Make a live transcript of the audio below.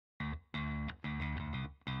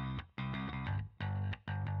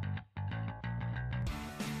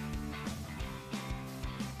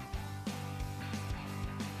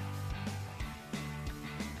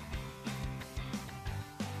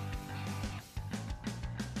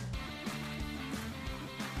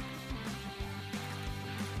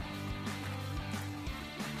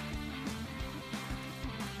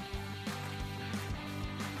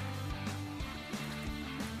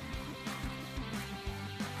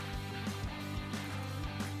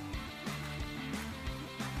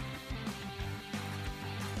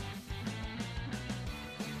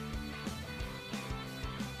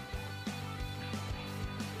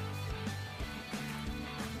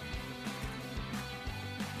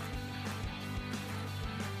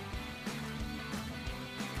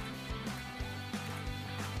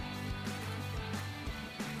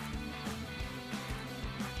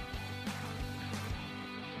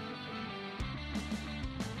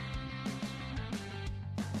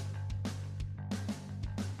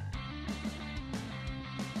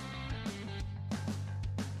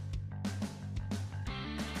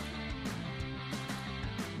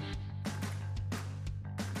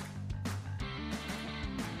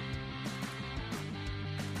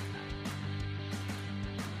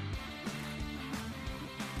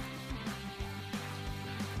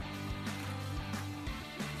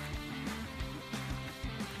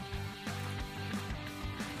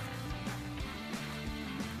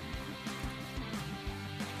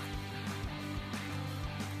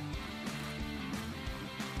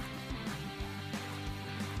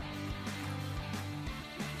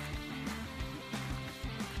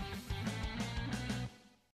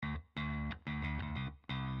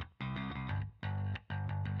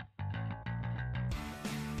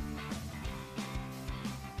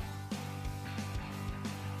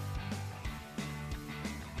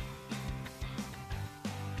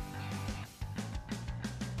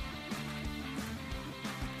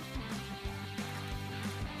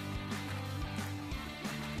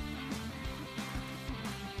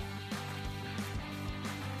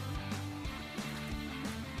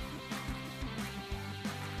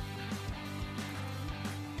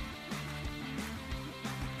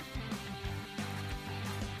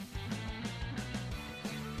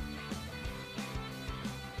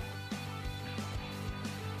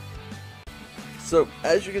So,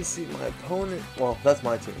 as you can see, my opponent, well, that's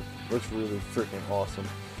my team. Looks really freaking awesome.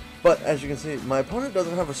 But, as you can see, my opponent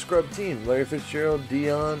doesn't have a scrub team. Larry Fitzgerald,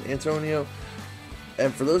 Dion, Antonio.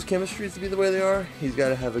 And for those chemistries to be the way they are, he's got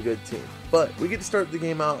to have a good team. But, we get to start the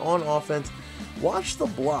game out on offense. Watch the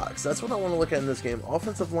blocks. That's what I want to look at in this game.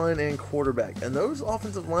 Offensive line and quarterback. And those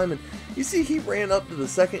offensive linemen, you see he ran up to the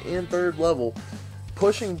second and third level,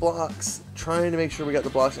 pushing blocks, trying to make sure we got the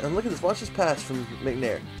blocks. And look at this. Watch this pass from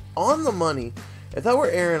Mcnair. On the money. If that were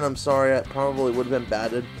Aaron, I'm sorry, I probably would have been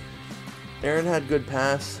batted. Aaron had good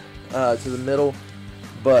pass to the middle,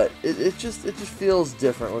 but it just feels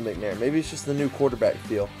different with Mcnair. Maybe it's just the new quarterback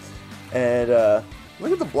feel. And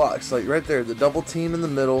look at the blocks, like right there, the double team in the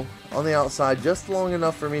middle, on the outside, just long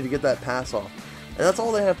enough for me to get that pass off. And that's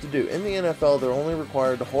all they have to do. In the NFL, they're only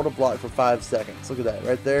required to hold a block for 5 seconds. Look at that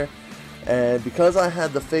right there. And because I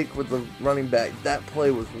had the fake with the running back, that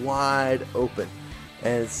play was wide open.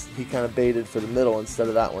 And he kind of baited for the middle instead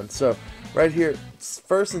of that one. So right here,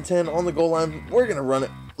 1st and 10 on the goal line. We're gonna run it.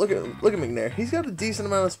 Look at Mcnair. He's got a decent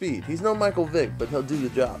amount of speed. He's no Michael Vick, but he'll do the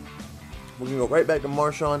job. We're gonna go right back to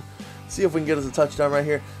Marshawn. See if we can get us a touchdown right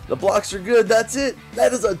here. The blocks are good. That's it.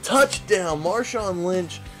 That is a touchdown. Marshawn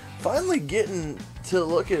Lynch finally getting to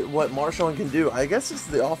look at what Marshawn can do. I guess it's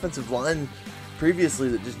the offensive line previously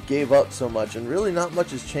that just gave up so much, and really not much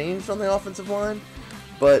has changed on the offensive line.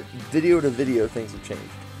 But video to video, things have changed.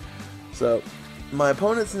 So my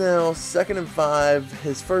opponent's now 2nd and 5,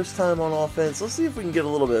 his first time on offense. Let's see if we can get a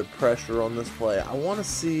little bit of pressure on this play. I want to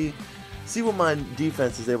see what my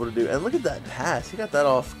defense is able to do. And look at that pass. He got that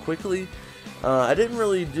off quickly. I don't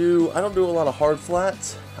do a lot of hard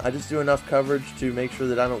flats. I just do enough coverage to make sure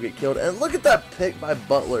that I don't get killed. And look at that pick by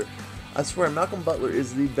Butler. I swear, Malcolm Butler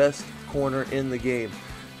is the best corner in the game.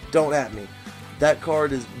 Don't at me. That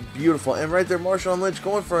card is beautiful. And right there, Marshawn Lynch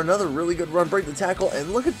going for another really good run. Break the tackle.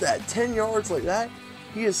 And look at that. 10 yards like that.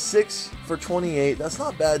 He is 6 for 28. That's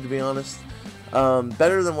not bad, to be honest.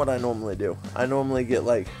 Better than what I normally do. I normally get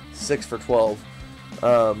like 6 for 12.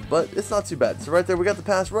 But it's not too bad. So right there, we got the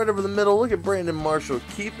pass right over the middle. Look at Brandon Marshall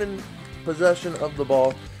keeping possession of the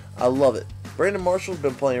ball. I love it. Brandon Marshall's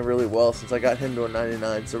been playing really well since I got him to a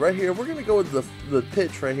 99. So right here, we're going to go with the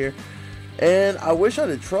pitch right here. And I wish I'd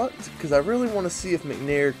have trucked, because I really want to see if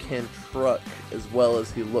Mcnair can truck as well as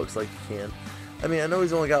he looks like he can. I mean, I know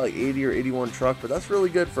he's only got like 80 or 81 truck, but that's really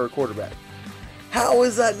good for a quarterback. How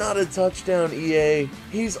is that not a touchdown, EA?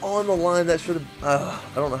 He's on the line. That should have...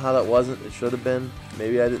 I don't know how that wasn't. It should have been.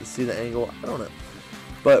 Maybe I didn't see the angle. I don't know.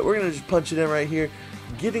 But we're going to just punch it in right here,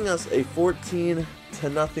 getting us a 14-0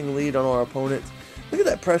 lead on our opponent. Look at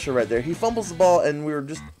that pressure right there. He fumbles the ball, and we were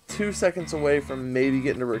just 2 seconds away from maybe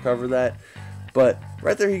getting to recover that. But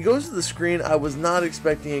right there, he goes to the screen. I was not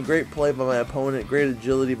expecting a great play by my opponent, great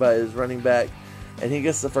agility by his running back, and he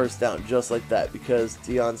gets the first down just like that because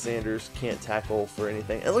Deion Sanders can't tackle for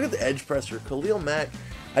anything. And look at the edge pressure. Khalil Mack,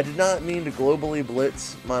 I did not mean to globally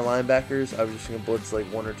blitz my linebackers. I was just going to blitz like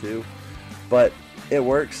 1 or 2. But it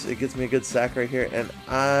works. It gets me a good sack right here. And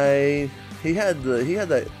he had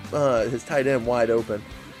his tight end wide open.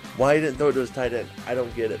 Why he didn't throw it to his tight end, I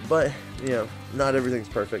don't get it. But, you know, not everything's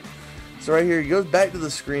perfect. So right here, he goes back to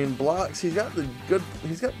the screen, blocks. He's got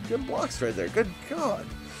good blocks right there. Good God.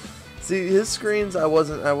 See, his screens I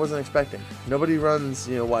wasn't expecting. Nobody runs,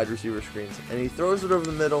 you know, wide receiver screens. And he throws it over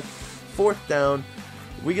the middle. 4th down.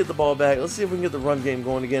 We get the ball back. Let's see if we can get the run game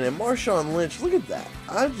going again. And Marshawn Lynch, look at that.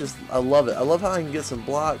 I love it. I love how I can get some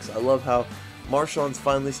blocks. I love how Marshawn's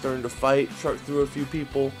finally starting to fight, truck through a few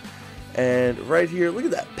people. And right here, look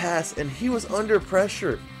at that pass. And he was under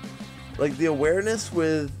pressure. Like, the awareness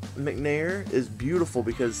with Mcnair is beautiful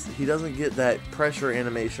because he doesn't get that pressure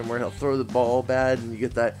animation where he'll throw the ball bad and you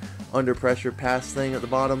get that under pressure pass thing at the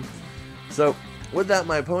bottom. So with that,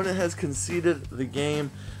 my opponent has conceded the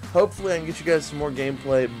game. Hopefully I can get you guys some more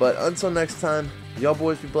gameplay, but until next time, y'all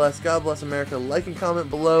boys be blessed. God bless America. Like and comment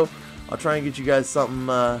below. I'll try and get you guys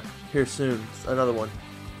something here soon, another one,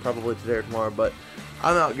 probably today or tomorrow. But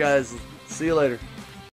I'm out, guys. See you later.